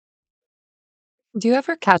Do you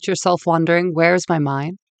ever catch yourself wondering, where's my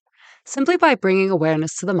mind? Simply by bringing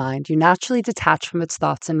awareness to the mind, you naturally detach from its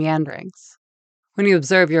thoughts and meanderings. When you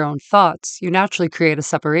observe your own thoughts, you naturally create a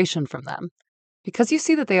separation from them, because you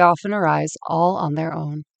see that they often arise all on their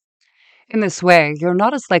own. In this way, you're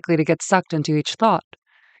not as likely to get sucked into each thought.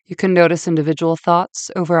 You can notice individual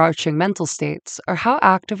thoughts, overarching mental states, or how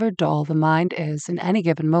active or dull the mind is in any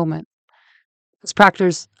given moment. This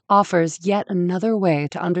practice offers yet another way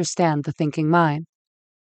to understand the thinking mind.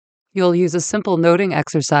 You'll use a simple noting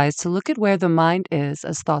exercise to look at where the mind is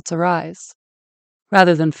as thoughts arise.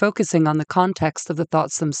 Rather than focusing on the context of the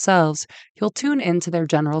thoughts themselves, you'll tune into their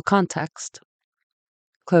general context.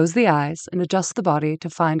 Close the eyes and adjust the body to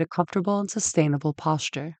find a comfortable and sustainable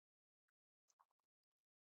posture.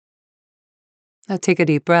 Now take a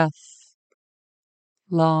deep breath.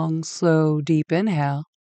 Long, slow, deep inhale.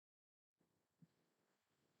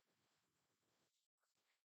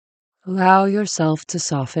 Allow yourself to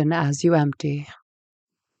soften as you empty.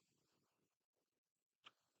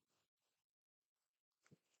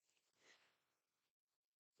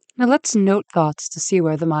 Now let's note thoughts to see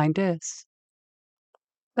where the mind is.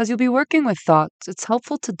 As you'll be working with thoughts, it's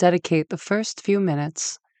helpful to dedicate the first few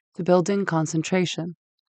minutes to building concentration.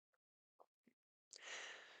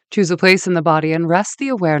 Choose a place in the body and rest the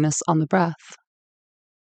awareness on the breath.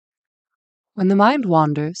 When the mind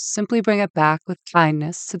wanders, simply bring it back with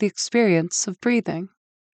kindness to the experience of breathing.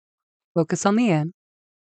 Focus on the in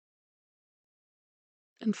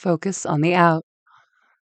and focus on the out.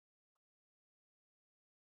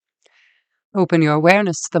 Open your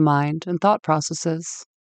awareness to the mind and thought processes.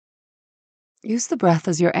 Use the breath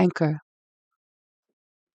as your anchor.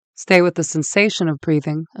 Stay with the sensation of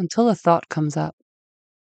breathing until a thought comes up.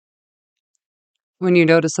 When you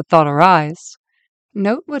notice a thought arise,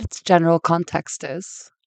 note what its general context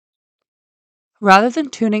is. Rather than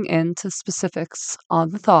tuning in to specifics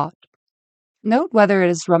on the thought, note whether it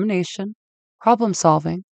is rumination, problem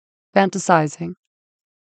solving, fantasizing,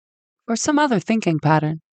 or some other thinking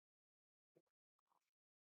pattern.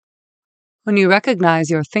 When you recognize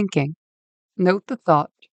your thinking, note the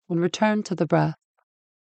thought and return to the breath.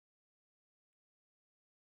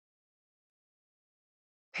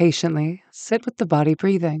 Patiently sit with the body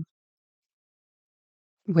breathing,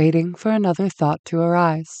 waiting for another thought to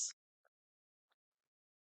arise.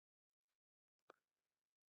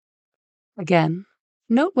 Again,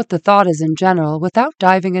 note what the thought is in general without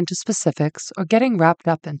diving into specifics or getting wrapped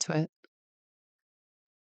up into it.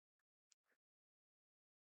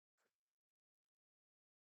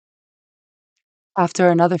 After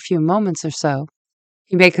another few moments or so,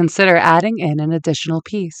 you may consider adding in an additional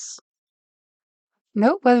piece.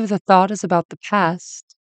 Note whether the thought is about the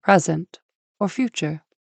past, present, or future.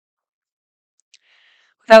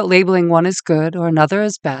 Without labeling one as good or another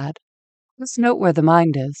as bad, just note where the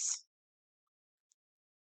mind is.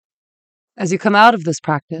 As you come out of this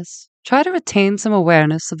practice, try to retain some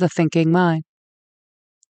awareness of the thinking mind.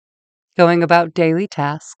 Going about daily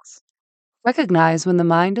tasks, recognize when the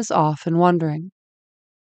mind is off and wandering.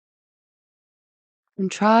 And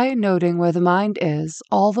try noting where the mind is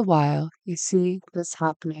all the while you see this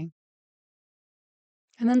happening.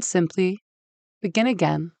 And then simply begin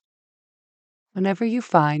again whenever you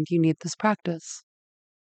find you need this practice.